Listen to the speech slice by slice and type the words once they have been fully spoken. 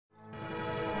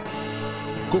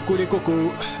Coucou les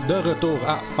cocos, de retour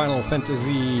à Final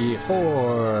Fantasy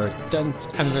IV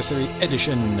 10th Anniversary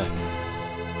Edition.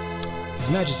 His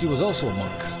Majesty was also a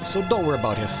monk, so don't worry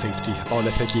about his safety, about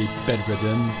le fait qu'il est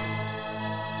bedridden.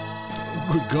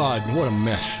 Good God, what a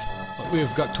mess.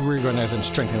 We've got to reorganize and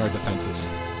strengthen our defenses.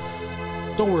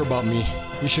 Don't worry about me,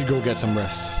 you should go get some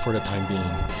rest for the time being.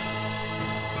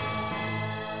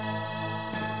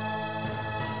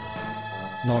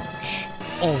 Donc,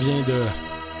 on vient de...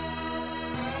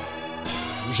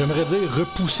 J'aimerais dire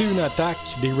repousser une attaque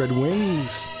des Red Wings,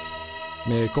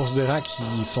 mais considérant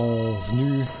qu'ils sont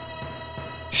venus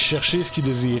chercher ce qu'ils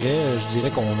désiraient, je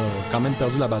dirais qu'on a quand même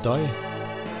perdu la bataille.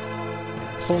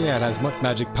 If only I had as much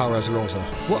magic power as Rosa.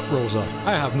 What Rosa?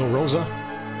 I have no Rosa.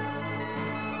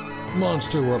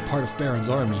 Monster were a part of Baron's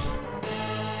army.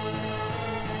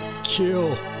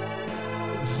 Kill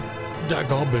that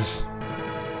Gobbus.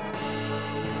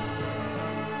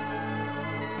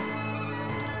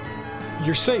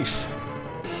 You're safe.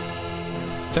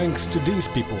 Thanks to these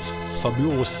people, Fabio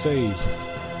was saved.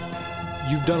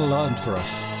 You've done a lot for us.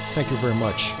 Thank you very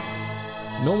much.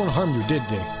 No one harmed you, did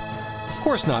they? Of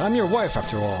course not. I'm your wife,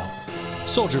 after all. A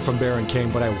soldier from Baron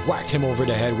came, but I whacked him over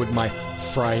the head with my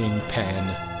frying pan.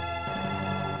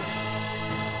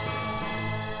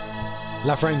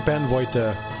 La frying pan va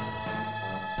être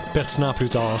pertinent plus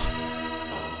tard.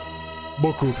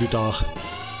 Beaucoup plus tard.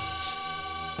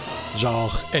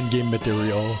 Genre endgame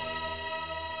material.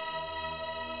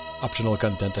 Optional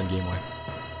content endgame, ouais.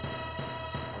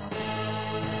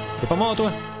 T'es pas mort,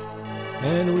 toi?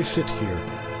 And we sit here,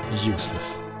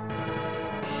 useless.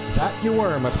 That you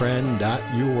were, my friend, that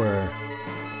you were.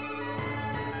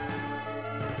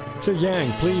 Sir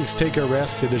Yang, please take a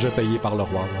rest, c'est déjà payé par le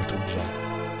roi, ou un truc du genre.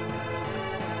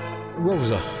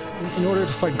 Rosa, in order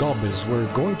to fight Gobbis, we're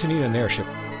going to need an airship,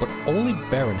 but only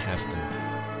Baron has them.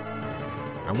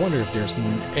 I wonder if there's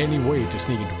any way to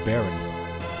sneak into Baron.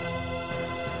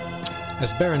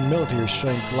 As Baron military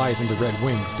strength lies in the Red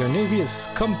Wings, their navy is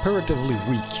comparatively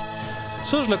weak.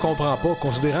 Ça, je le comprends pas,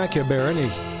 considérant que Baron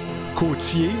est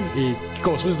côtier et qu'ils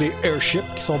construisent des airships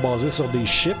qui sont basés sur des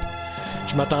ships.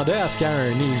 Je m'attendais à ce qu'il y ait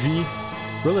un navy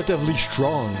relatively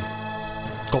strong,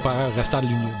 comparé au restant de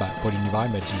l'univers, ben, pas l'univers,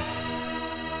 mais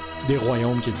des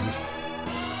royaumes qui existent.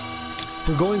 If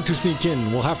we're going to sneak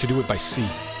in, we'll have to do it by sea.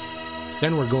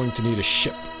 Then we're going to need a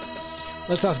ship.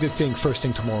 Let's ask the king first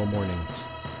thing tomorrow morning.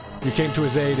 You came to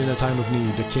his aid in a time of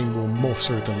need, the king will most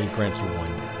certainly grant you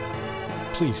one.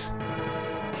 Please.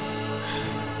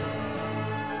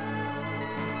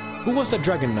 Who was the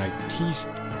Dragon Knight? He's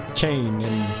Kane,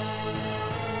 and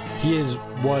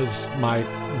was my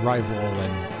rival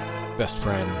and best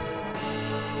friend.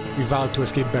 We vowed to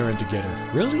escape Baron together.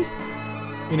 Really?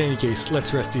 In any case,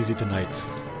 let's rest easy tonight.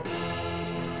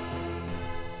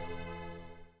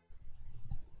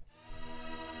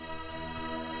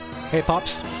 Hey,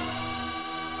 Pops.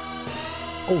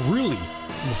 Oh, really?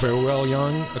 Farewell,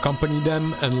 young. Accompany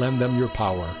them and lend them your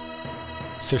power.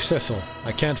 Sir Cecil,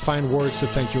 I can't find words to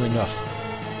thank you enough.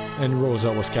 And Rosa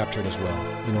was captured as well,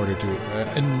 in order to...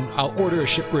 and I'll order a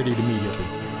ship ready immediately.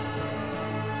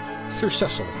 Sir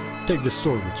Cecil, take this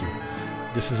sword with you.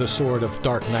 This is a sword of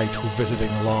Dark Knight who visited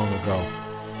long ago.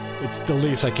 It's the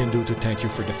least I can do to thank you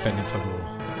for defending Fagul.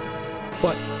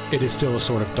 But it is still a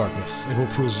sword of darkness. It will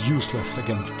prove useless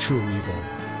against true evil.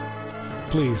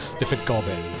 Please defeat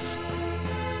Gobbins.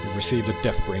 You receive the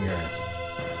Deathbringer.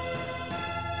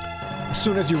 As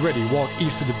soon as you're ready, walk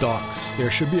east to the docks.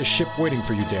 There should be a ship waiting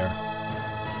for you there.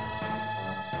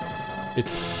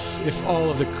 If all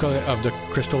of the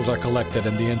crystals are collected,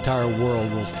 and the entire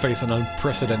world will face an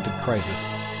unprecedented crisis.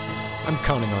 I'm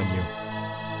counting on you.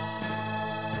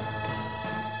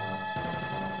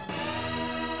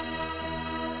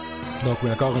 Donc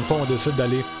oui, encore une fois, on décide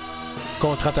d'aller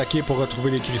contre-attaquer pour retrouver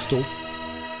les cristaux.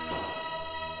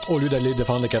 Au lieu d'aller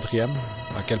défendre le quatrième.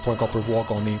 À quel point qu'on peut voir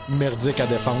qu'on est merdique à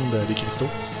défendre les cristaux.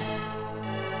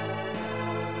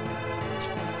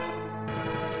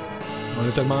 On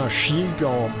a tellement chié, puis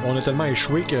on a tellement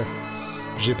échoué que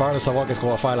j'ai peur de savoir qu'est-ce qu'on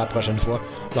va faire la prochaine fois.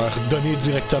 Leur donner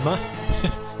directement.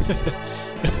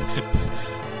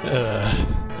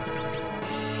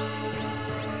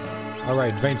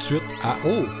 Alright, 28 à...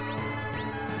 Oh!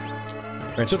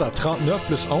 28 à 39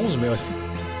 plus 11, mais aussi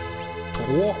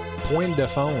 3 points de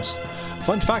défense.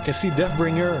 Fun fact, si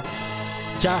Deathbringer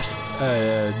cast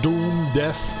Doom,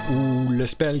 Death ou le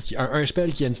spell un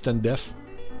spell qui est Instant Death,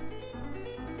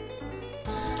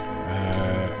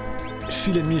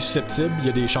 si l'ennemi est susceptible, il y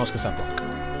a des chances que ça bloque.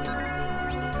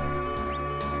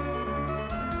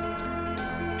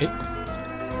 Et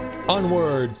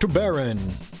onward to Baron!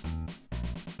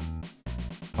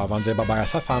 Avant de dire bye bye à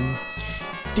sa femme.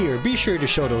 Dear, be sure to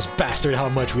show those bastards how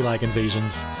much we like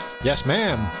invasions. Yes,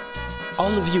 ma'am.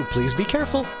 All of you, please be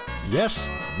careful. Yes,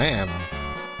 ma'am.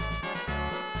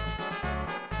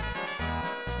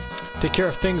 Take care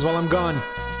of things while I'm gone.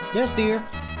 Yes, dear.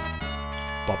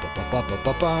 Ba ba ba ba ba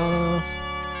ba ba.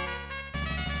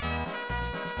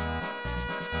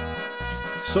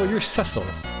 So you're Cecil.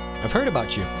 I've heard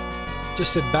about you.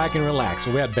 Just sit back and relax.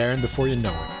 We'll be at Baron before you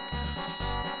know it.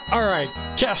 Alright,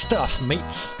 cast off,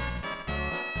 mates.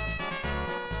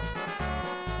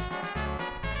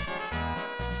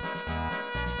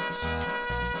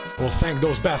 We'll thank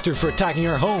those bastards for attacking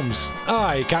our homes.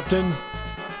 Aye, Captain.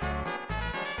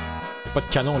 Pas de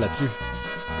canon là-dessus.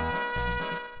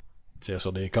 Tire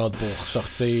sur des cordes pour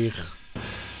sortir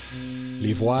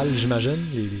les voiles, j'imagine.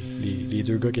 Les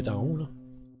deux gars qui étaient en haut, là.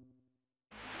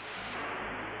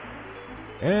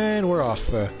 And we're off.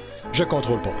 Je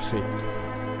contrôle pas, c'est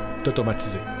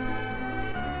automatisé.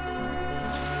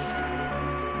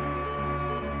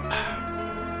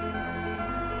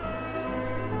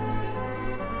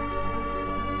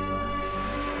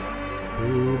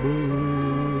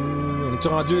 On est-tu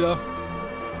rendu là?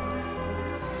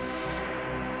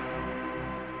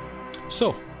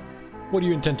 So, what do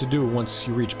you intend to do once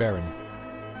you reach Baron?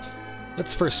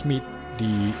 Let's first meet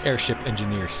the airship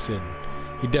engineer, Sid.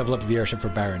 He developed the airship for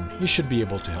Baron. He should be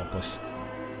able to help us.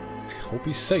 I hope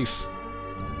he's safe.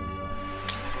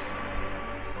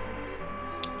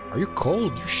 Are you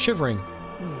cold? You're shivering.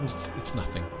 It's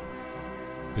nothing.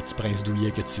 Petit prince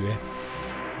douillet que tu es.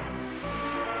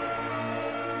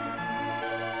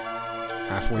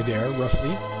 Halfway there,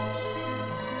 roughly.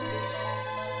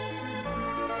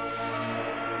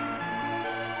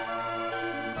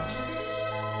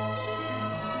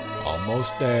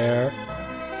 Almost there.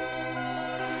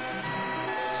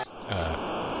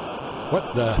 What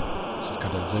the... C'est ce qu'on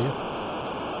doit dire.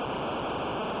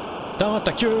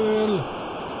 Tentacule!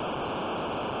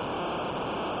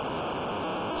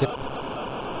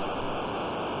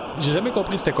 J'ai jamais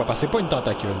compris c'était quoi, parce que c'est pas une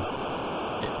tentacule.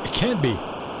 It can't be.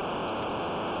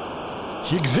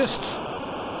 He exists!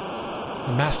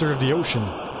 The master of the ocean.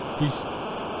 He's...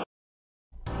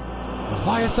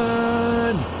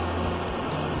 Leviathan!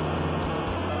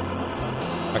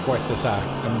 Fait quoi, c'était ça?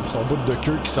 Comme son bout de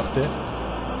queue qui sortait.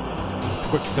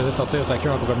 Pourquoi qu'il faisait sortir sa queue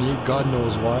en premier? God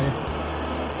knows why.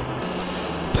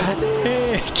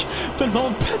 Panique! Tout le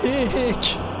monde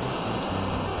panique!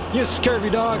 You scurvy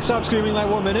dog, stop screaming like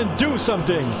woman and do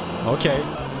something! Ok.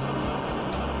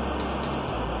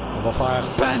 On va faire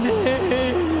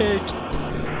panique!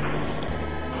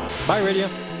 Bye, Radia!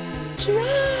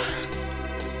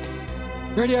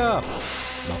 Radia!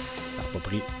 Non, ça n'a pas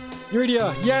pris.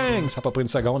 Radia! Yang! Ça n'a pas pris une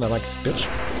seconde avant qu'il se pitch.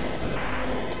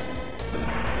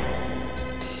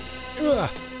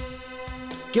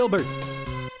 Gilbert!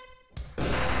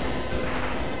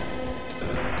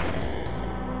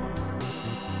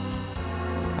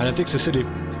 À noter que c'est ça, il est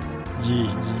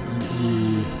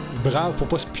brave pour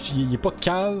pas se piger. Il est pas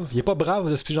cave, il est pas brave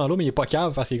de se piger dans l'eau, mais il est pas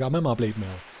cave parce qu'il est quand même en plate mail.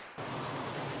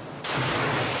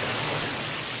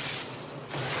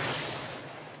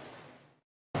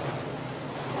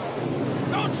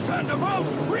 Don't stand about!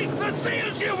 Reap the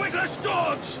seals, you witless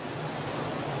dogs!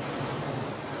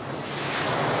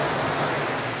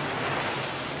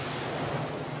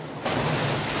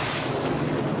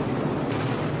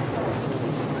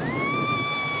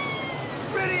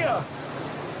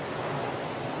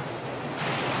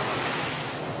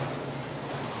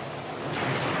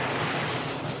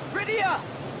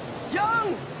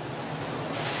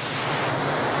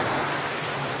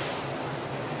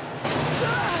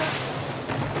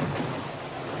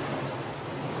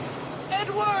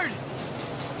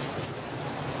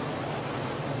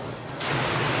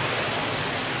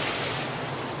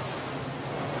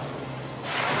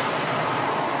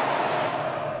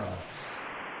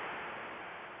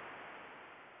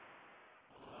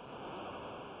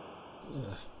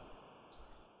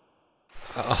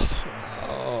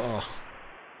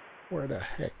 Where the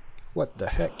heck? What the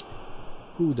heck?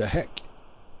 Who the heck?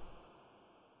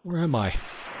 Where am I?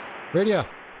 Radia!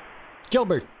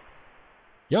 Gilbert!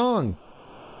 Young!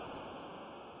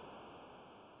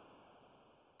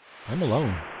 I'm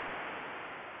alone.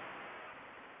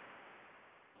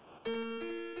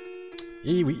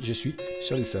 Et oui, je suis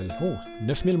seul et seul. Oh,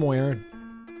 9000 moins 1.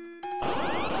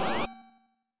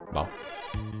 Bon.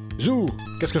 Zou!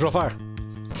 Qu'est-ce que je vais faire?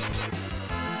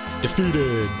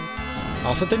 Defeated!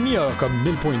 Alors cet ennemi a comme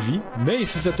 1000 points de vie, mais il est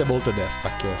susceptible to death.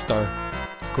 Fait que c'est un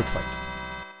quick fight.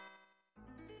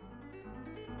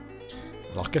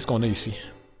 Alors qu'est-ce qu'on a ici?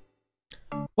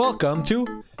 Welcome to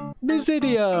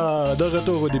Bisidia! De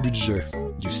retour au début du jeu.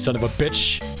 You son of a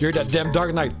bitch! You're that damn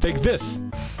Dark Knight! Take this!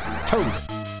 Toad!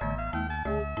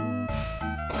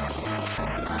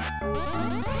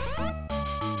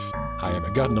 I am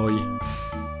a god noy.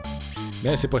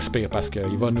 Mais c'est pas si pire parce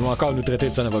qu'il va encore nous traiter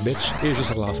de son of a bitch et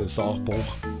juste relancer le sort pour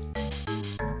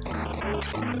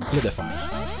le défaire.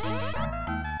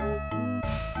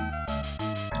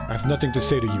 I have nothing to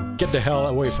say to you. Get the hell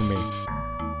away from me.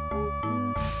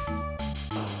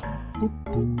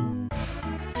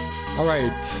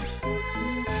 Alright.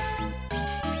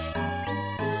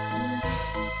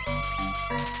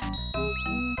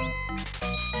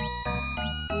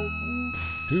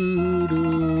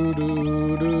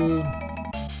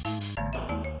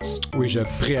 Oui, je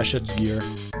préachète du gear.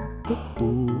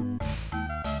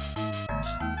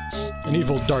 An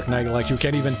evil Dark Knight like you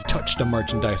can't even touch the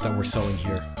merchandise that we're selling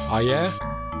here. Ah yeah?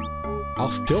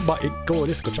 I'll still buy it. Go,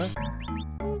 this could try.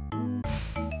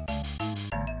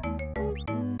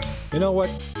 You know what?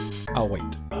 I'll wait.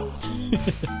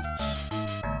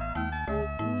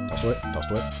 Tasse-toi,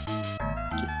 tasse-toi.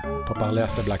 Ok, pas parler à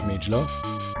ce Black Mage là.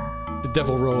 The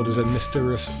Devil Road is a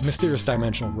mysterious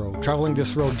dimensional road. Traveling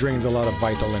this road drains a lot of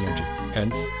vital energy.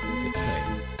 Hence, its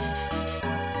name.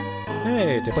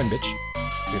 Hey, t'es pas une bitch.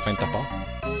 T'es fin de ta part.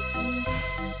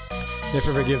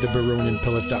 Never forgive the Baronian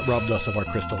pillage that robbed us of our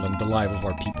crystal and the life of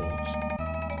our peoples.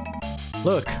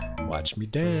 Look, watch me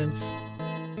dance.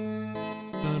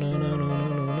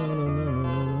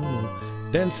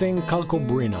 Dancing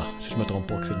Calcobrina, si je me trompe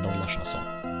pas que c'est le nom de la chanson.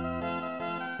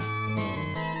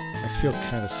 I feel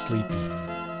kind of sleepy.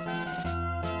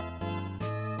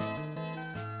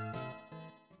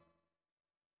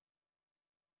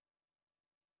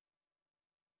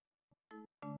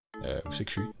 Où c'est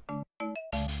que je suis?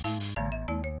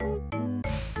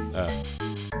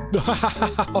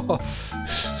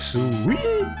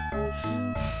 Sweet!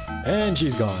 And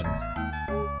she's gone.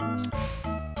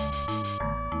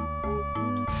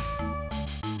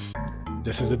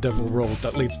 This is the Devil Road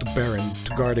that leads to Baron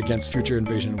to guard against future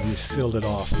invasion. We've sealed it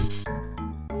off.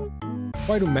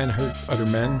 Why do men hurt other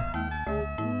men?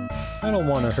 I don't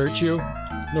want to hurt you,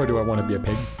 nor do I want to be a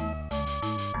pig.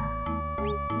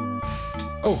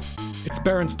 Oh, it's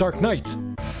Baron's Dark Knight!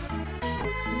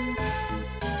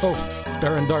 Oh, it's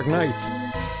Baron Dark Knight!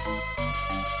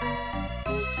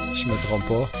 Je me trompe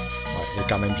pas. Ouais, il est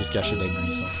quand même juste caché dans le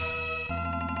buisson.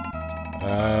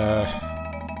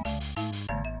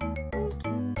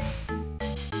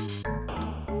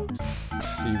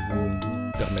 Si vous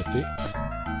me permettez.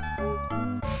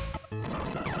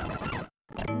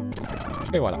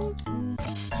 Et voilà.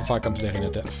 Faut faire comme si de rien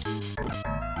n'était.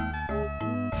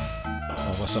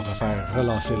 On va se refaire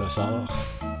relancer le sort.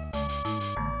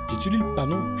 J'ai-tu lu le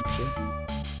panneau? Je suis sûr.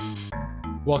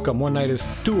 Welcome, one night is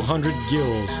 200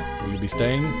 gills. Will you be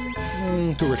staying?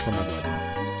 Too rich for my blood.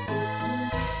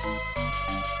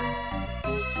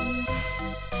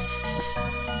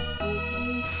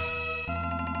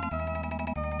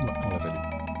 On l'avait lu.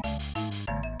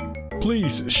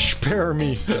 Please, spare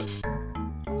me.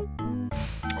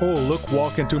 Oh, look,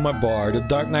 walk into my bar. The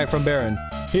Dark Knight from Baron.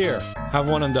 Here, have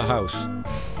one in the house.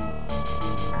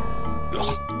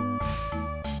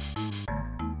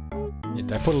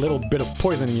 I put a little bit of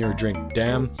poison in your drink.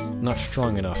 Damn, not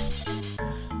strong enough.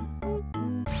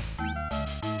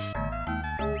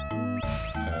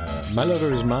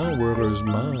 Malheureusement ou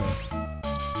heureusement,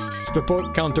 tu peux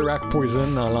pas counteract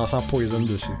poison en lançant poison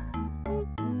dessus.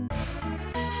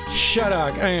 Shut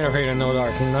up! I ain't afraid of no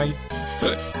Dark Knight.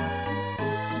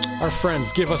 Our friends,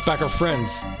 give us back our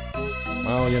friends.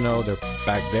 Well, you know, they're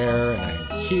back there and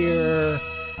I'm here.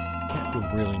 Can't do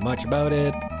really much about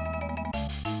it.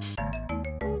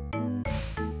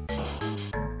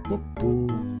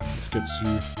 Qu'est-ce que tu...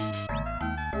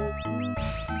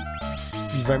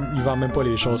 Il vend même pas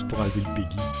les choses pour enlever le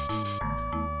Piggy.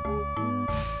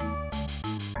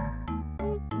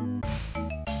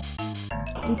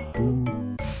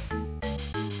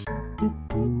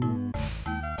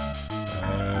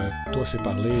 Toi c'est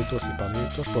parlé, toi c'est parlé.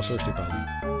 Toi je suis pas sûr que je t'ai parlé.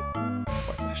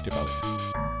 Ouais, je t'ai parlé.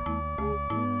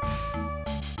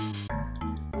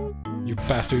 You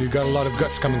bastard, you got a lot of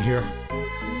guts coming here.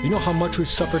 You know how much we've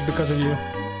suffered because of you?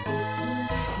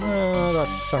 That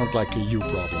sounds like a you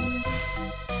problem.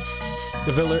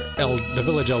 The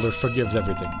village elder forgives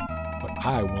everything, but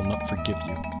I will not forgive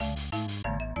you.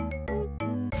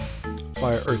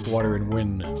 Fire, earth, water, and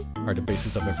wind are the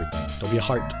basis of everything. There'll be a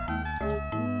heart.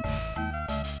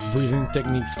 Breathing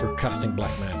techniques for casting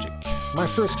black magic. My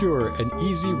first cure, an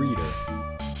easy reader.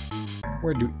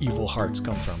 Where do evil hearts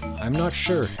come from? I'm not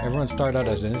sure. Everyone started out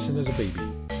as innocent as a baby.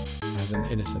 As an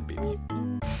innocent baby.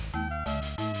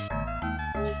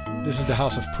 This is the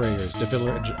house of prayers. The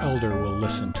village elder will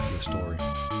listen to your story.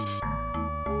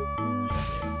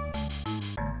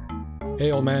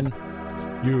 Hey, old man.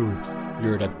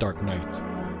 You're that dark knight.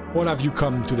 What have you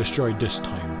come to destroy this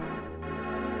time?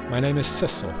 My name is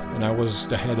Cecil, and I was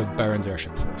the head of Baron's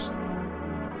airship force.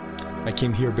 I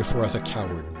came here before as a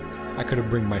coward. I couldn't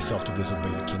bring myself to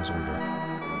disobey the king's order.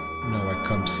 Now I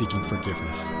come seeking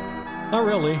forgiveness. Not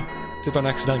really. C'est un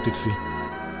accident ici.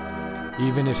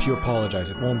 Even if you apologize,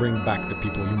 it won't bring back the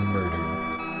people you murdered.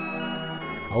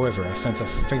 However, I sense a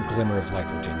faint glimmer of light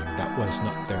within you that was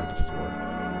not there before.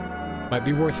 Might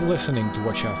be worth listening to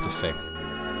what you have to say.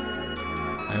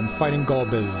 I am fighting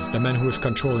Golbiz, the man who is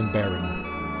controlling Baron.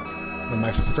 When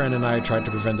my friend and I tried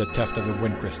to prevent the theft of the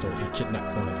wind crystal, he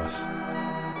kidnapped one of us.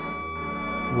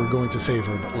 We were going to save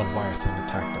her, but Leviathan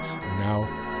attacked us, and now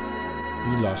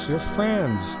you lost your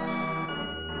friends.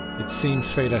 It seems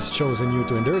fate has chosen you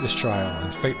to endure this trial,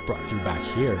 and fate brought you back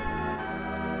here.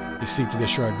 You seek to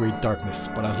destroy great darkness,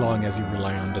 but as long as you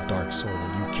rely on the dark soul,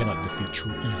 you cannot defeat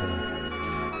true evil.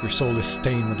 Your soul is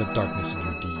stained with the darkness of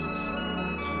your deeds.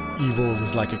 Evil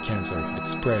is like a cancer.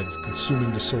 It spreads,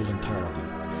 consuming the soul entirely.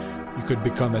 You could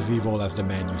become as evil as the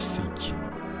man you seek.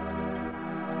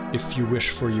 If you wish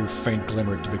for your faint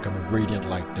glimmer to become a radiant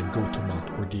light, then go to Mount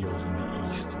Ordeals in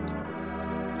the east.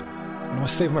 I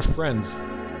must save my friends.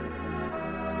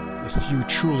 If you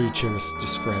truly cherish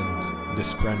this friend,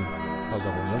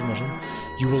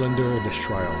 you will endure this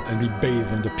trial and be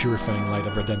bathed in the purifying light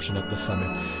of redemption at the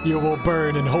summit. You will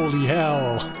burn in holy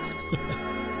hell!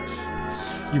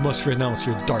 You must renounce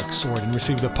your dark sword and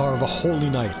receive the power of a holy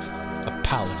knight, a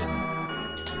paladin.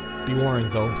 Be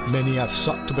warned though, many have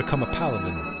sought to become a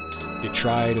paladin. They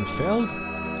tried and failed?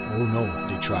 Oh no,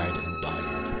 they tried and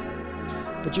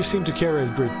died. But you seem to carry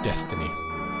a great destiny.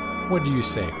 What do you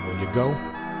say? Will you go?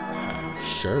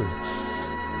 Sure.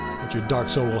 But your dark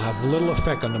soul will have little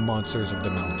effect on the monsters of the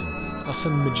mountain. I'll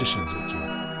send magicians with you.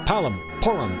 Palom!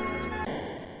 Porum!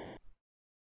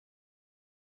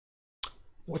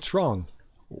 What's wrong?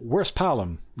 Where's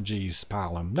Palom? Jeez,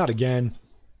 Palom. Not again.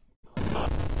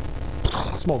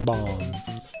 Smoke bombs.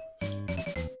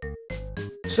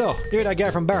 So, you're that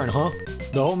guy from Baron, huh?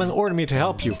 The old man ordered me to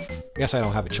help you. Guess I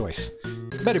don't have a choice.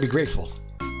 Better be grateful.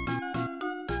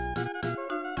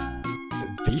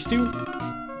 These two?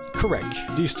 Correct.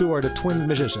 These two are the twin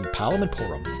magicians, Palom and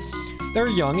Porum. They're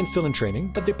young and still in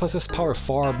training, but they possess power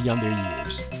far beyond their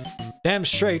years. Damn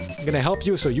straight, I'm gonna help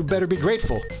you, so you better be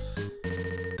grateful.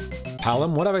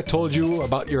 Palom, what have I told you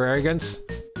about your arrogance?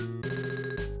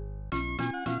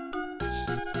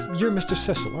 You're Mr.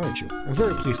 Cecil, aren't you? I'm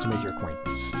very pleased to make your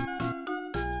acquaintance.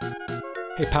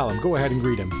 Hey Palom, go ahead and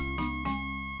greet him.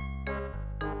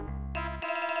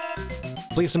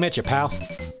 Pleased to meet you, pal.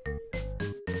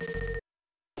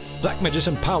 Black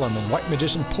Magician Palom and White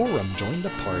Magician Porum joined the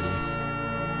party.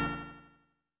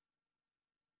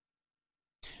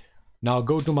 Now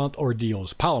go to Mount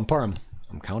Ordeals. Palom, Porum,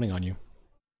 I'm counting on you.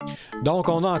 Donc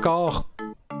on a encore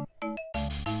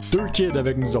deux kids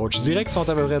avec nous autres. Je dirais qu'ils sont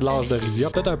à peu près de l'âge de Rydia,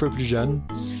 peut-être un peu plus jeunes.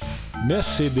 Mais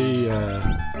c'est des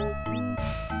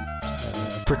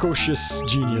precocious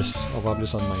genius, on va appeler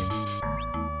ça de même.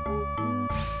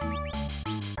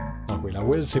 Donc oui, la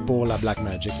Will c'est pour la Black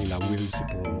Magic et la Will c'est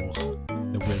pour...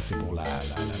 Le Will c'est pour la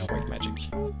White Magic.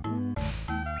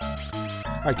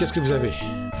 Alright, qu'est-ce que vous avez?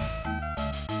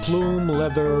 Plume,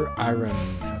 Leather, Iron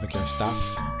avec un staff.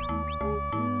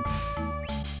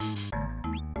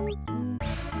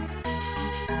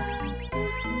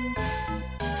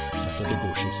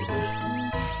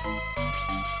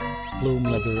 Plume,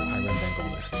 Leather, Iron, Bangle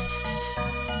list.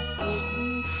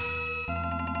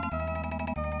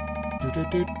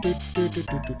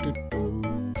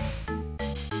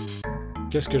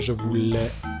 Qu'est-ce que je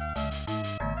voulais?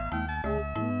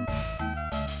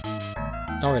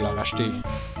 Ah ouais, alors acheter.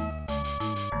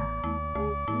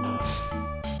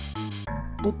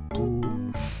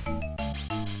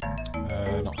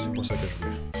 Non, c'est pas ça que je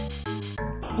voulais.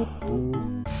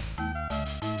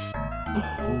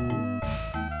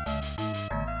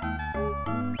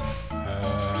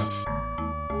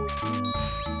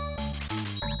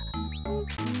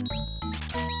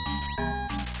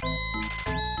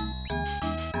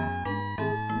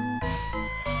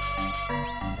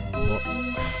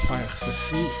 Faire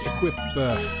ceci, équipe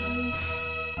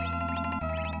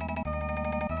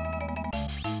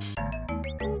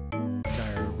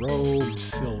Gaia Robe,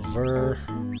 Silver,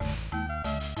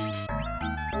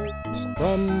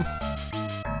 Rum,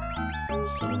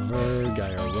 Silver,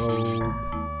 Gaia Robe,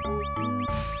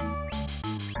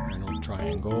 Iron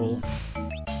Triangle.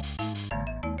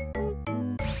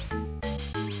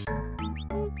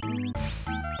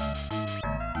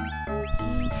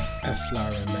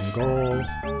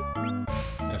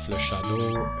 F le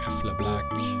Shadow, F le Black,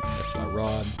 F la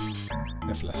Rod,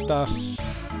 F la Staff.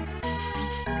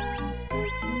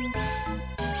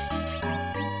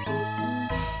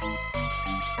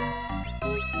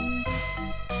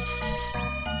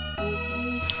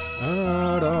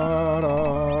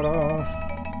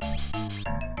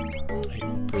 Et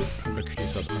on peut reculer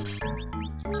ça dedans.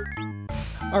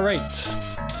 Alright.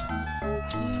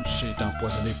 J'ai été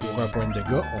empoisonné pour 1 point de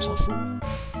dégâts, on s'en fout.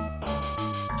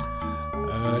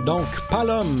 Donc,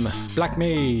 Palom, Black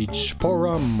Mage,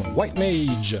 Porum, White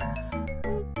Mage.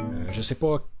 Je sais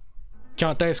pas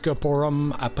quand est-ce que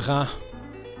Porum apprend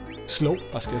Slow,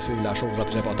 parce que c'est la chose la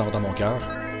plus importante dans mon cœur.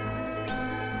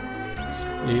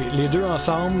 Et les deux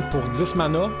ensemble, pour 10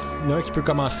 mana, il y en a un qui peut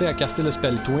commencer à caster le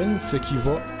spell Twin, ce qui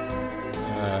va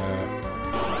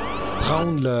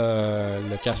prendre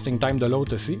le casting time de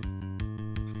l'autre aussi.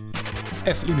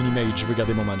 F les mini-mages, je veux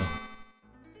garder mon mana.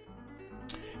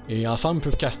 Et ensemble, ils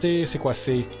peuvent caster, c'est quoi?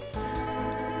 C'est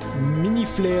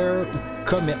Mini-Flare ou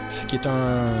Comet, qui est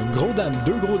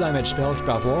deux gros damage spells qu'il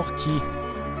peut avoir, qui...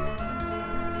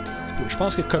 Je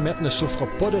pense que Comet ne souffre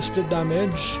pas de split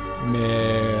damage, mais...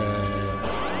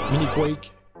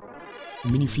 Mini-Quake,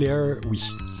 Mini-Flare, oui.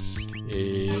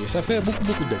 Et ça fait beaucoup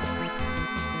de dégâts.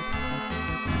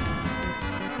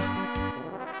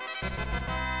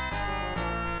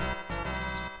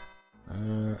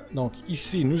 Donc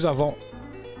ici, nous avons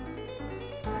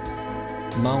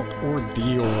Mount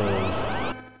Ordeal.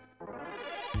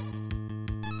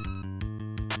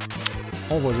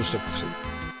 On va juste se pousser.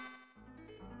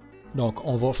 Donc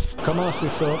on va commencer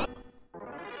ça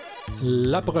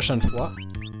la prochaine fois.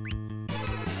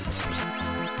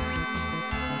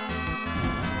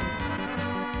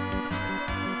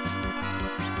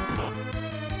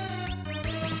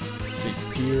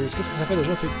 Fake Tears. Qu'est-ce que ça fait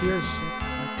déjà, Fake Tears?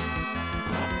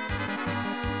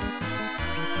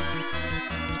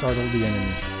 Startle the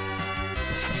enemy.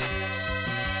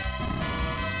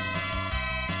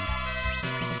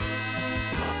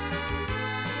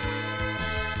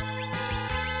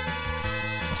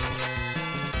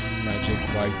 Magic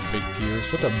White Fake Tears.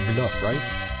 What a bluff, right?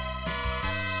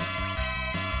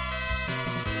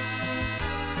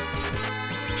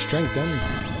 Strengthen.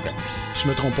 Okay. Si je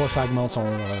me trompe pas, ça augmente son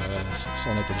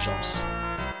intelligence.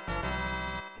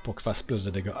 Pour qu'il fasse plus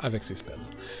de dégâts avec ses spells.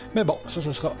 Mais bon, ça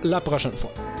ce sera la prochaine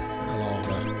fois. Alors,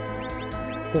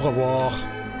 au revoir.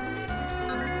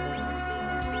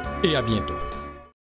 Et à bientôt.